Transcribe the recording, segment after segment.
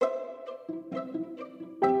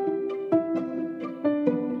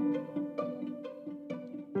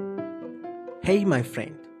Hey, my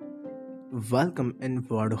friend, welcome in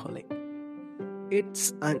Wordaholic.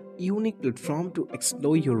 It's an unique platform to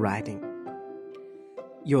explore your writing.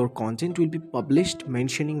 Your content will be published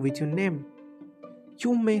mentioning with your name.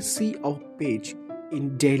 You may see our page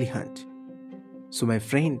in Daily Hunt. So, my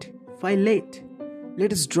friend, file late.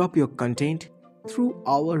 Let us drop your content through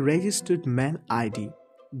our registered mail ID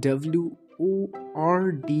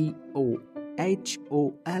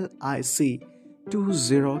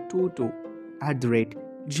WORDOHOLIC2022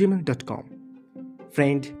 @gmail.com.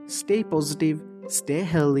 Friend, stay positive, stay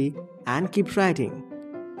healthy, and keep writing.